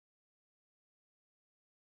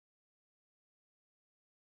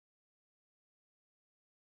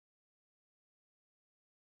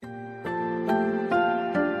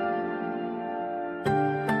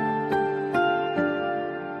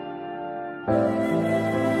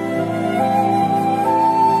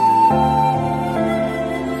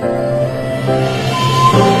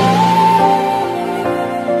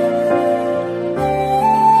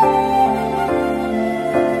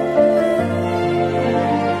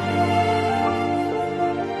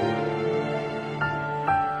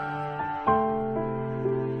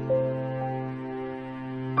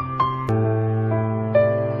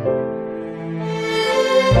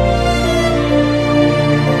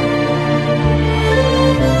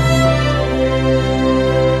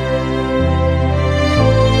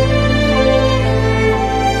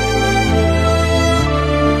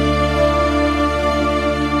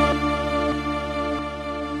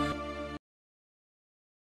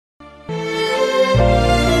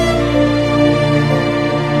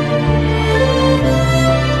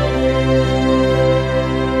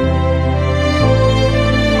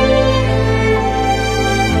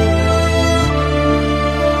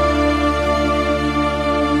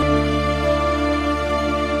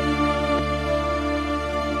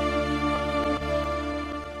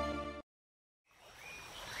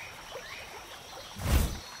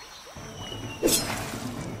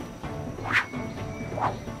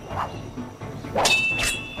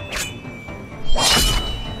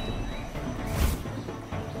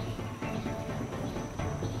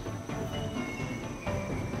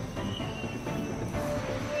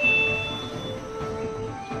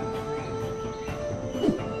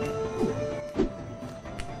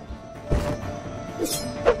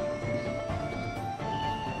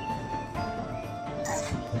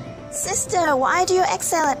Sister, why do you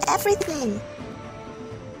excel at everything?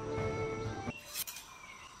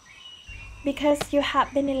 Because you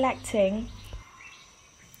have been electing.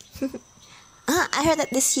 I heard that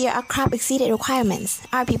this year our crop exceeded requirements.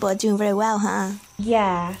 Our people are doing very well, huh?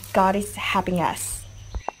 Yeah, God is helping us.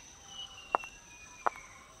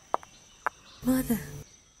 Mother,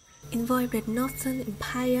 envoy the Northern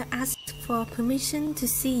Empire asked for permission to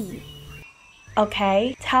see you.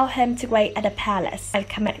 Okay, tell him to wait at the palace. I'll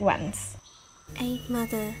come at once. Hey,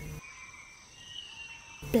 Mother.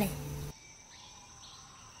 Play.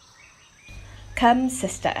 Come,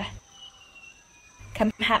 sister.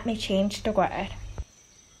 Come help me change the word.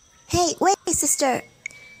 Hey, wait, sister.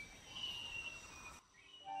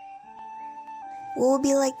 Will it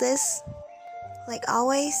be like this? Like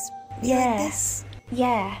always? Be like this?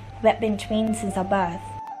 Yeah, we've been twins since our birth,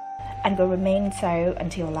 and will remain so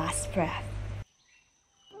until last breath.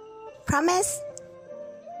 Promise?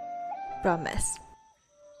 Promise.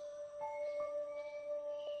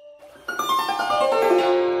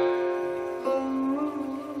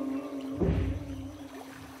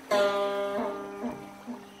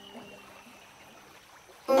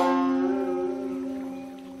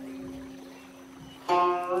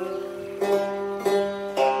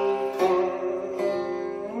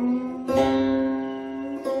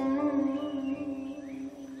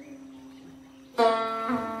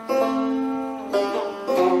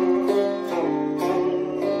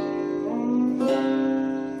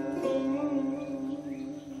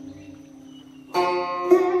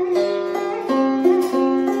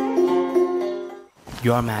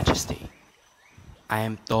 Your Majesty, I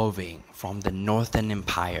am Thien from the Northern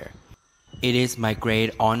Empire. It is my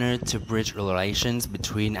great honor to bridge relations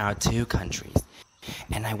between our two countries,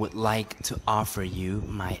 and I would like to offer you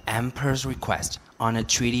my Emperor's request on a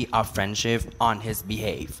treaty of friendship on his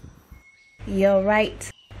behalf. You're right.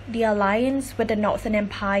 The alliance with the Northern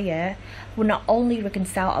Empire will not only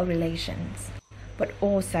reconcile our relations, but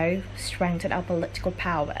also strengthen our political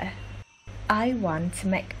power. I want to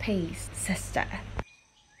make peace, sister.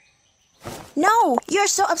 No! You're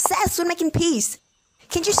so obsessed with making peace.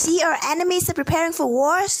 Can't you see our enemies are preparing for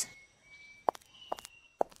wars?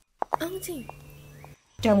 Auntie.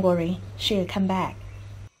 Don't worry, she'll come back.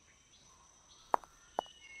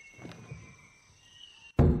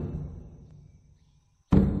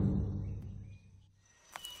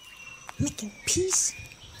 Making peace?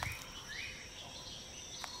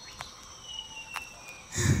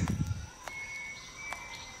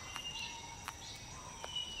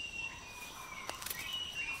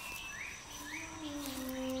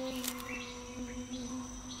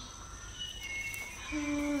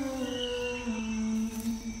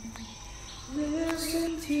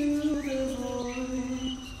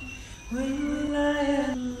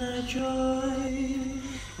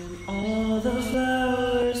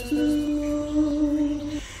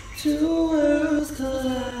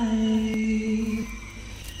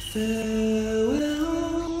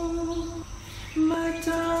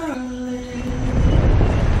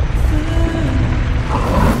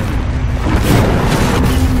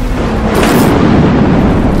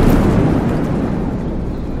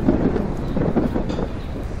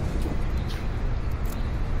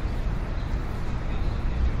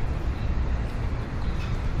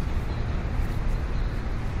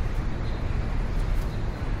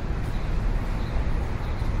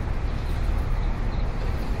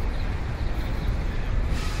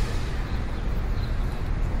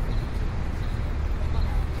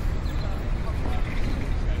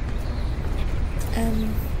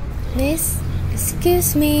 Miss,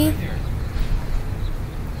 excuse me.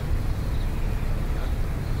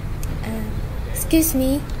 Excuse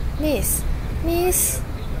me, Miss. Miss.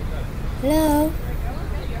 Hello.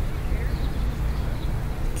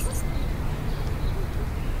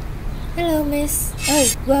 Hello, Miss.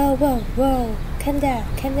 Oh, whoa. Calm down.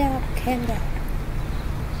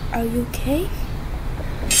 Are you okay?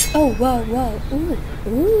 Oh, whoa. Ooh.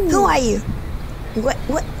 Who are you?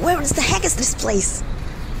 Where the heck is this place?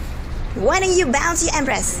 Why don't you bounce, you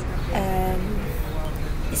Empress?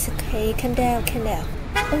 It's okay. Calm down.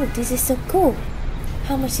 Oh, this is so cool.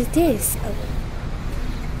 How much is this? Oh.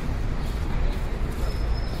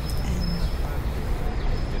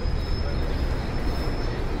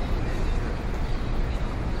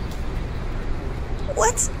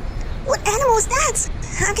 What? What animal is that?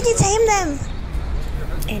 How can you tame them?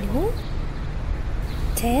 Animal?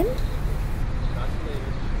 Tame?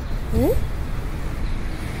 Huh?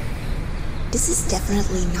 This is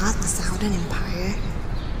definitely not the Southern Empire.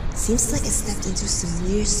 Seems like I stepped into some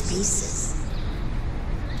weird spaces.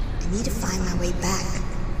 I need to find my way back.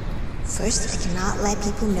 First, I cannot let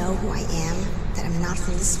people know who I am, that I'm not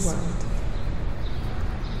from this world.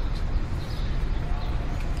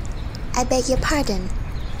 I beg your pardon.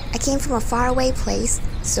 I came from a faraway place,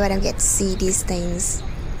 so I don't get to see these things.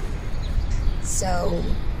 So,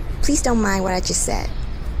 please don't mind what I just said.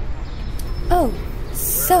 Oh,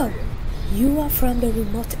 so you are from the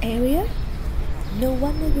remote area? No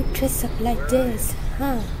wonder you dress up like this,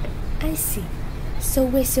 huh? I see. So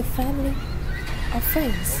where's your family or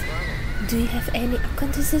friends? Do you have any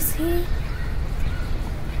acquaintances here?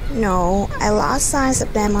 No, I lost signs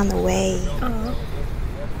of them on the way. Oh.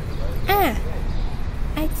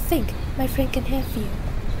 I think my friend can help you.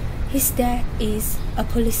 His dad is a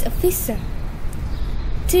police officer.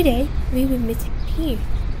 Today we will meet him here.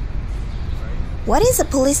 What is a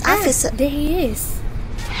police officer? There he is.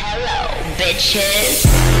 Hello, bitches.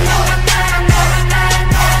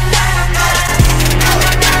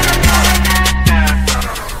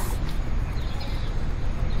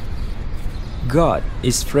 God,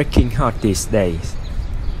 it's freaking hot these days.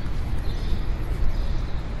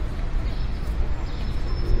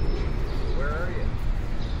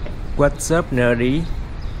 What's up, nerdy?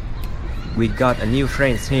 We got a new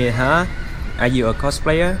friend here, huh? Are you a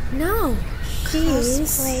cosplayer? No, he is.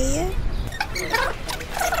 Cosplayer?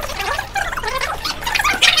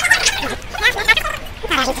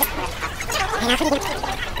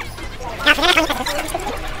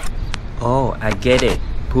 Oh, I get it.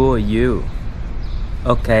 Poor you.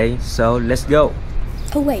 Okay, so let's go.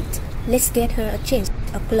 Oh wait, let's get her a change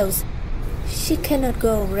of clothes. She cannot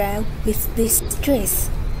go around with this dress.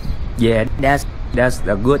 Yeah, that's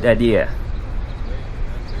a good idea.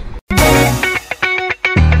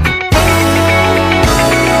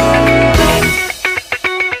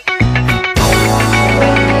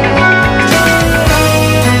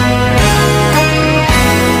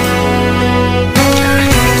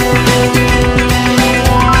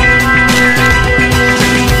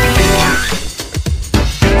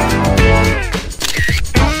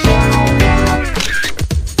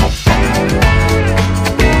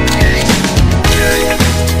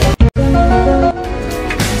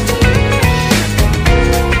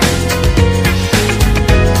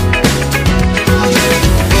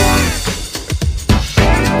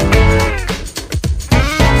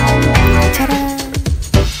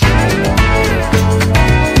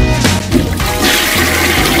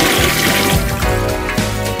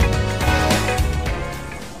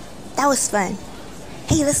 That was fun.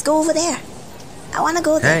 Hey, let's go over there. I wanna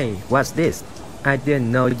go there. Hey, what's this? I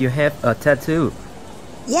didn't know you have a tattoo.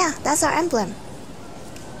 Yeah, that's our emblem.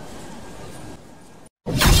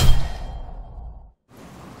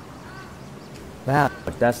 Wow,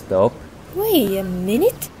 that's dope. Wait a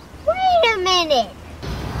minute. Wait a minute.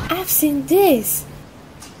 I've seen this.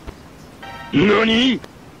 NANI?!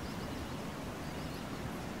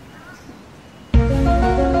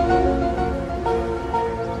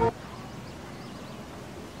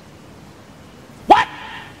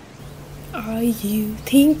 Are you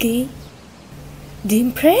thinking the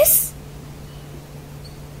Empress?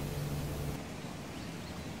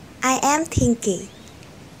 I am Thien Kim,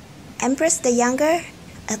 Empress the Younger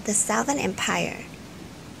of the Southern Empire.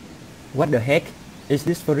 What the heck? Is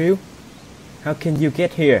this for real? How can you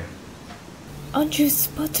get here? Aren't you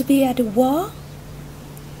supposed to be at the war?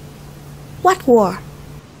 What war?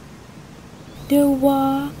 The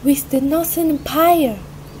war with the Northern Empire.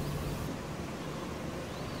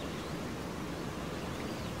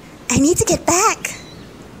 I need to get back.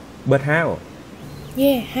 But how?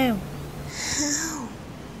 Yeah, how? How?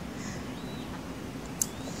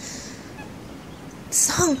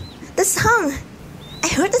 The song. I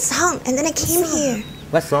heard the song and then I came here.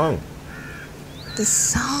 What song? The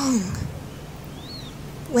song.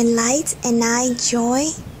 When light and night joy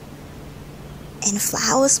and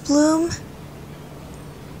flowers bloom,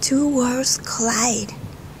 two worlds collide.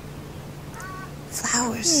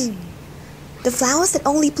 Flowers. The flowers that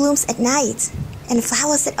only blooms at night and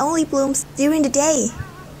flowers that only blooms during the day.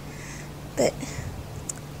 But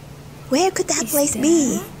where could that place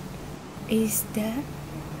be? Is that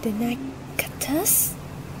the night cactus?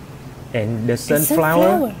 And the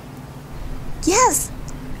sunflower? Yes.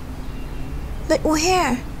 But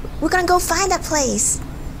where? We're gonna go find that place.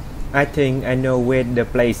 I think I know where the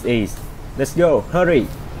place is. Let's go, hurry!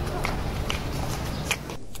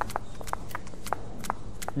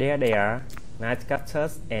 There they are. Night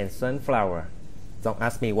cactus and sunflower. Don't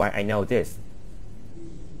ask me why I know this.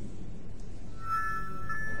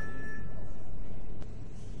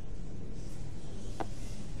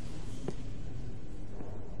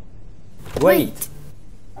 Wait!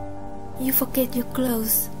 You forget your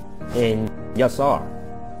clothes. And your sword.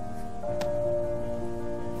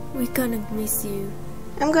 We're gonna miss you.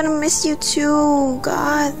 I'm gonna miss you too.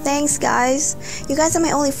 God, thanks guys. You guys are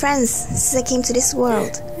my only friends since I came to this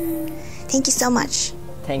world. Thank you so much.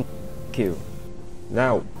 Thank you.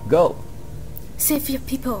 Now, go! Save your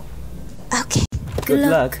people. Okay. Good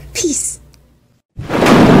luck. Peace.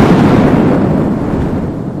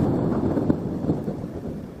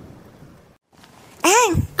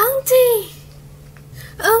 Anh! Auntie!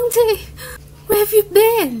 Auntie! Where have you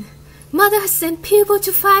been? Mother has sent people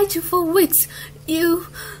to fight you for weeks. You...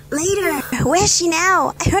 Later. Where's she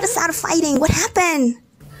now? I heard a sound of fighting. What happened?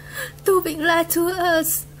 Tobin lied to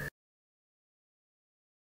us.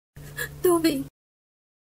 Tobin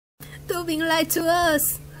lied to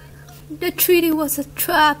us. The treaty was a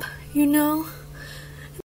trap, you know.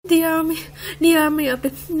 The army of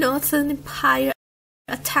the Northern Empire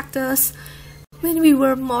attacked us when we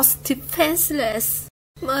were most defenseless.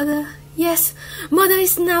 Mother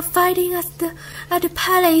is now fighting at the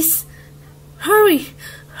palace. Hurry,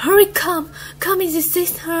 come and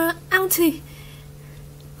assist her, auntie.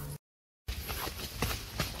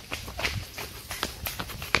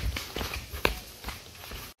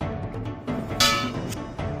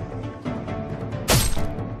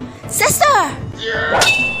 Sister!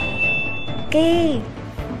 Okay.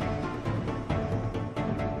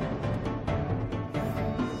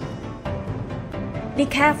 Be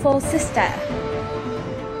careful, sister.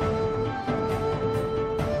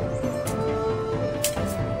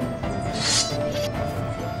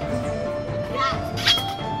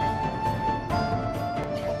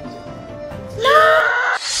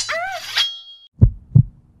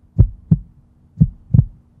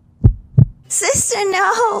 Sister,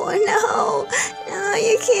 no,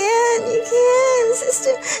 you can't,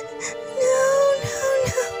 sister, no.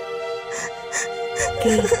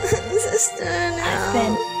 Okay. Sister, no. I've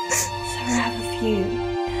been so proud of you.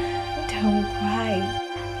 Don't cry.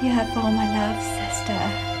 You have all my love, sister.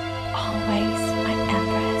 Always my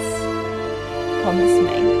Empress. Promise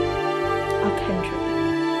me, our country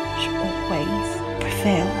should always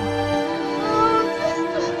prevail.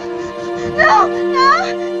 No!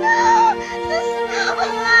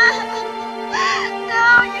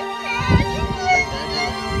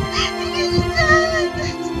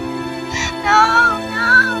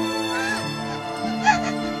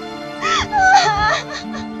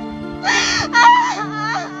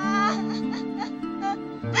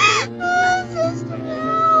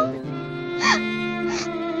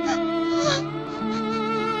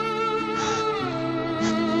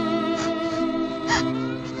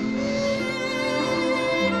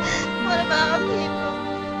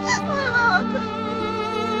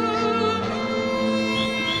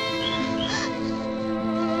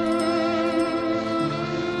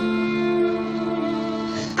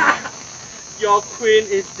 Your queen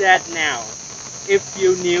is dead now. If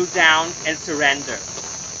you kneel down and surrender,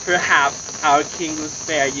 perhaps our king will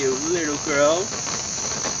spare you, little girl.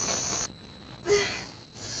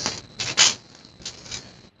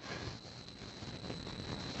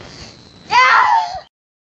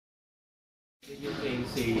 Do you think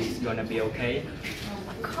she's gonna be okay?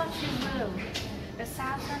 Of course she will. The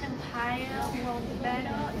Southern Empire will be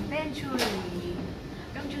better eventually.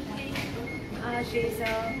 Don't you think she's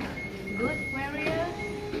a good warrior?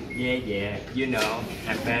 Yeah, you know,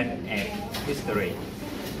 I'm bad at history.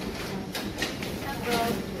 Now go.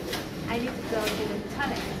 I need to go to the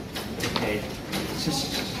toilet. Okay.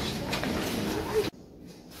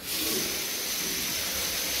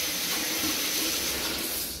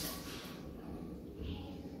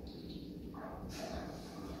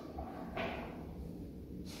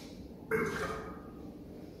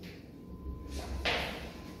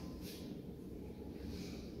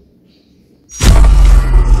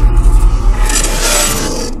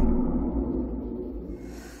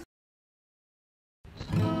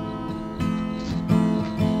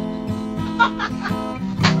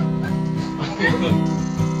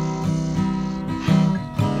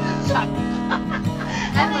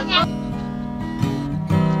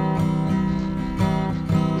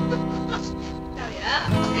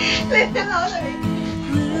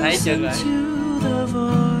 Thấy chưa rồi?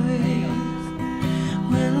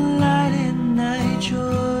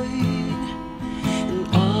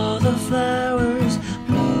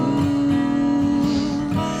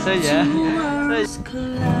 Sao vậy?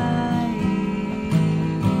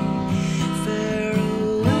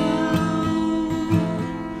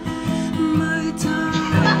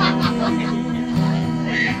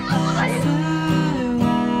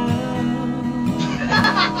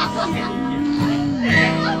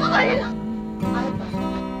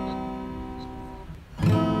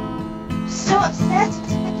 So upset.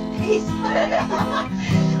 Please.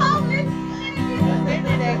 Help me. Đây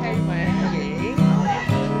đây hay mà vậy.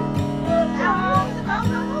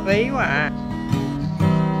 Phí quá à.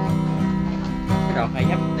 Cái đồ phải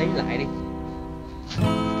dấp tí lại đi.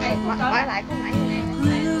 Hỏi lại con nãy nè.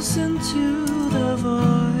 Listen to the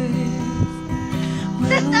voice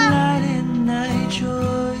when light and night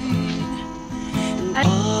join and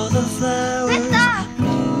all the flowers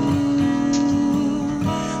bloom,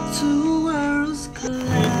 two worlds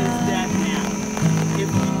collide.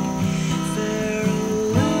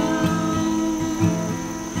 Farewell,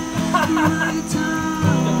 my darling.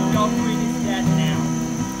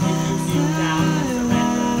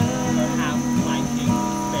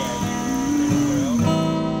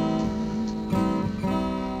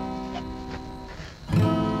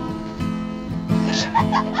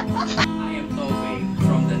 I am Thien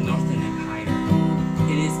from the Northern Empire.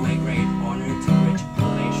 It is my great honor to bridge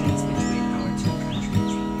relations between our two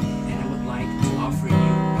countries, and I would like to offer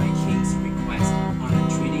you my king's request on a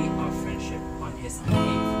treaty of friendship on his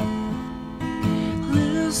behalf.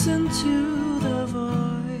 Listen to